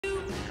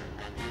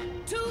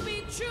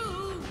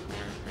true.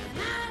 And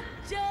I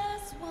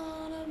just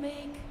wanna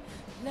make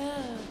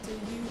love to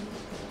you.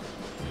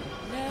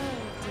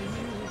 Love to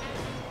you.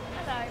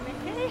 Hello,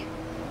 Mickey.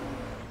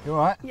 You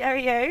alright? Yeah, are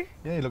you?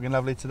 Yeah, you're looking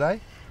lovely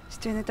today.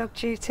 Just doing the dog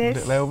duties.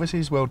 Little Elvis,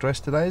 he's well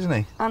dressed today, isn't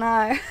he? I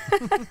know.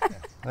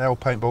 The old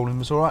paintballing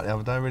was alright the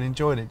other day, I really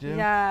enjoyed it, did you?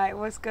 Yeah, it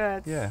was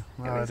good. Yeah,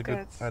 well, it I was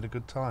had a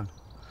good time.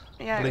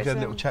 Yeah, I believe you had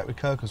a little chat with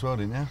Kirk as well,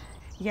 didn't you?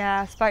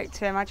 Yeah, I spoke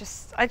to him. I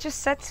just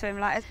said to him,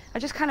 like, I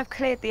just kind of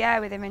cleared the air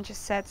with him and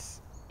just said,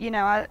 you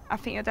know, I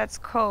think your dad's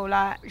cool,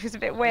 like, which was a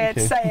bit weird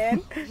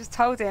saying. I just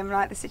told him,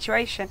 like, the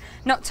situation,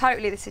 not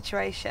totally the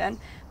situation,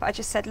 but I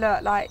just said,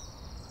 look, like,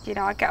 you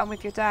know, I get on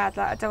with your dad,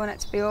 like, I don't want it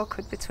to be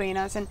awkward between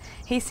us, and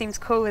he seems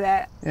cool with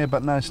it. Yeah,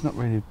 but no, it's not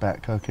really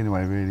about Kirk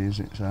anyway, really,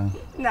 is it? So.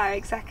 No,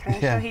 exactly.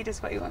 Yeah. So he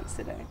does what he wants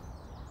to do.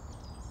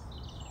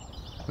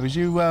 Was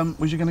you going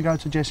to go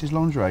to Jess's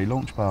lingerie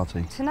launch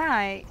party?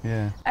 Tonight?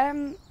 Yeah. I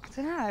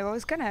don't know, I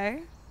was gonna.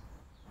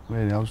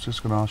 Really, I was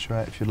just going to ask you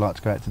out if you'd like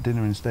to go out to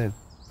dinner instead.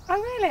 Oh,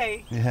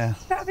 really? Yeah.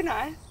 That'd be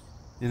nice.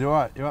 You're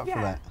alright? You're up for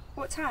that?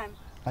 What time?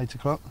 8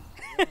 o'clock?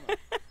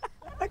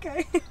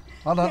 Okay.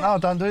 I don't know, I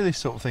don't do this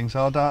sort of thing,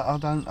 so I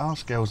don't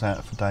ask girls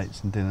out for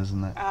dates and dinners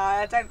and that.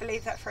 I don't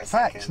believe that for a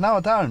second. Facts? No, I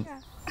don't. Yeah.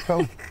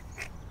 Cool.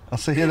 I'll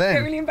see you I'm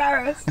then. really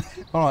embarrassed.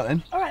 Alright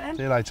then. Alright then.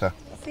 See you later.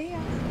 See ya.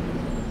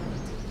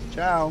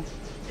 Ciao.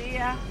 See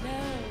ya.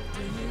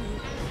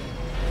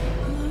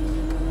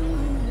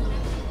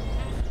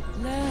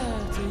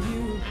 Love to you.